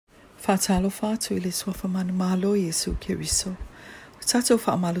Fatalo fatu I le swafa manamalo Iesu Keriso. Tatou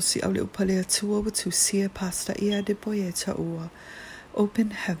whaamalo si au le upale atua wa Tusi Pasta I de boye taua. Open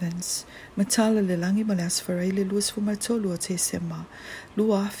heavens. Matala le langi malas FARAILE luas fu matolu o TESEMA.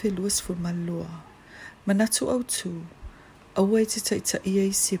 Lua afe luas fu malua. Manatu Autu. Away te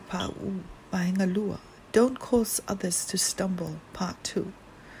taitaia si pauū. Maenga lua. Don't cause others to stumble. Part 2.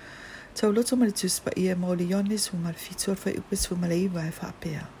 Tauloto ma le Tusi Paia I mo le Ioane su malfitu fa upes fu maleiva e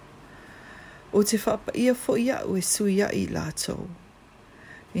whapea. O te whapaia fo ia o e sui I latou.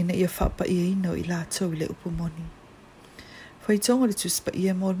 Ina ia whapaia ino I latou I le upu moni. Faitauga le Tusi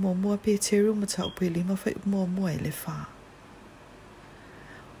Paia mo le mua Peteru ma tau pe lima fai mua le wha.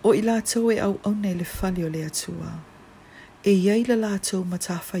 O I latou e auauna I le fale o le Atua. E iai le latou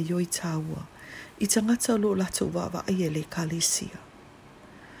matafaioi taua. I tagata lo latou vaavaaia I le Ekalesia.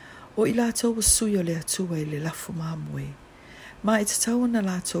 O I latou o sui o le Atua I le lafu mamoe. Ma e tatau na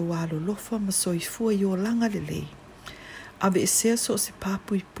latou walo lofa ma soifua I o langa le lei. Ave e sea so se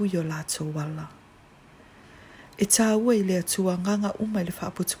papui pui o latou wala. E taua I le Atua nganga uma I le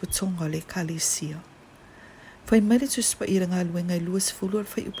whaaputuputonga o le Ekalesia. Fai mai le Tusi Paia I Galuega I luas fulu al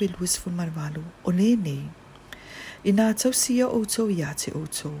fai upe luas fulu marwalu. O le nei. I nā tau sia outou I ate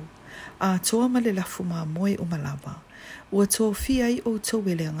outou. A toa ma le lafu mamoe o malava. Ua toa fia I outou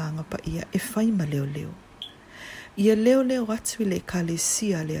e le Agaga Pa ia e fai ma leo leo. Ia leo leo atu I le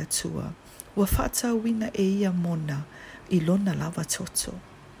Ekalesia le Atua. Ua whaatauina e ia mona I lona lava toto.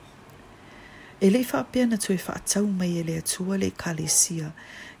 E le whaapea na tue whaatau mai e le Atua le Ekalesia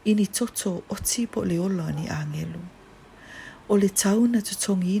ini toto o tipo le ola ni angelu. O le tau na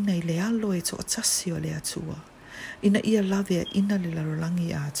tutongi ina I le Alo e to atasi o le Atua. Ina ia lavea ina le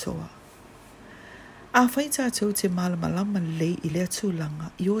larolangi a atoa. A whai tātou te malamalama lei I le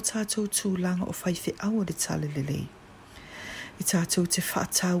atulanga I o tātou tūlanga o whaiwhi awa le tale le lei. I tātou te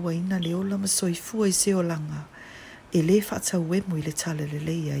whaataua ina le ola masoifua I se olanga e le whaatau emu I le tale le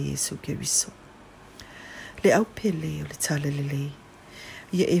lei a Iesu Keriso. Le au pele o le tale le lei.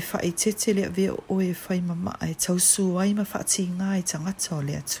 Ia e whai tete le avea o e whai mama e tausu ai ma whaati ngā I tagata o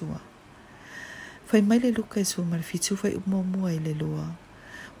le Atua. Whai mai le luka e su marifitu whai umomua I le lua.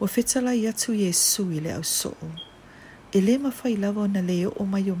 Wa fetala I atu Iesu I le au soo. E le mawhai lava na le o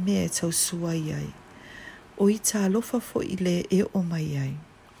mai o mea e tau sua I ai. O I tā lofa fo I le e o mai ai.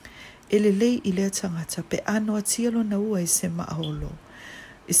 E le lei I le tangata pe ano atialo na ua I se maaholo.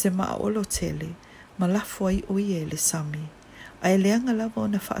 I se maaholo tele, ma lafu ai o I e le sami. A e leanga lava o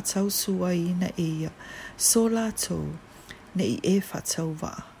na whaatau sua I ina e ia, so latou, ne I e whaatau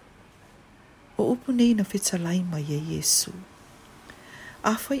waa. O upu nei na fetalai mai e Iesu.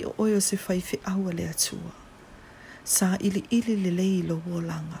 A whai o oio se whaiwhi aua le Atua. Sa ili le lei lo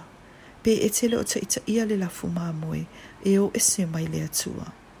wolanga. Pe e tele o taitaia le lafu mamoe e o ese mai le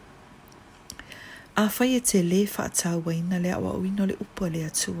Atua. A whai e te le whaataua ina le auauna le upu le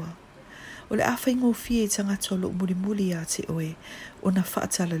Atua. O le a whai ngō fie I tangata lo muli a te oe o na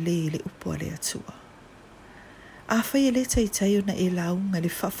whaatala le upu le Atua. A whai e le taitaio na e launga le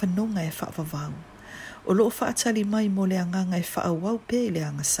whaafanonga e whaavavau. O loo whaatali mai mo le anganga e whaawau pe le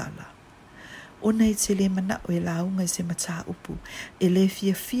angasala. O nei te le manao e launga se mata upu e le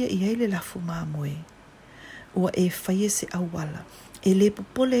fia I le lafu mamoe. Ua e whaie se awala e le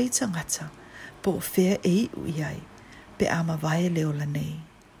popole I tangata po fea e I ai pe ama vai le ola nei.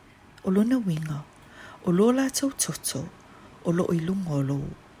 O lona winga, o lo latou toto, o lo ilunga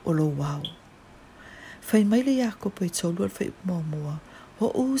o lo wau. Whai mai le Iakopo I tolu al whai mua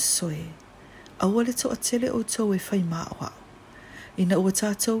ho usoe. Aua le toa tele o tau e whai maoa. Ina ua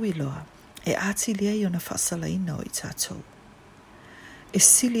tātou I loa, e ati lia I ona whaasala ina o I tātou. E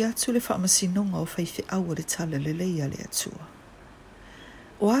sili atu le whaamasinonga o whaiwhi aua le tala le leia le Atua.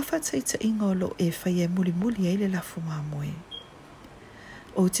 O awhataita inga o lo e whai e muli e le lafu mamoe.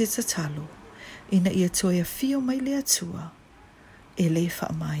 O te tatalo, ina ia toia fio mai le Atua, e le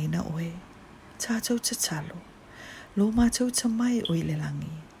whaamaina oe. Tātou tatalo, lo mātou tamai o I le langi.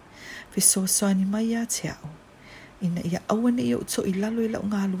 Fesoasoani mai a te au. Ina ia awane I o to I lalo I lau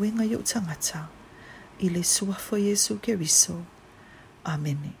ngā luenga I o tangata. I le suafo Iesu Keriso.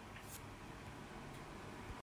 Amen.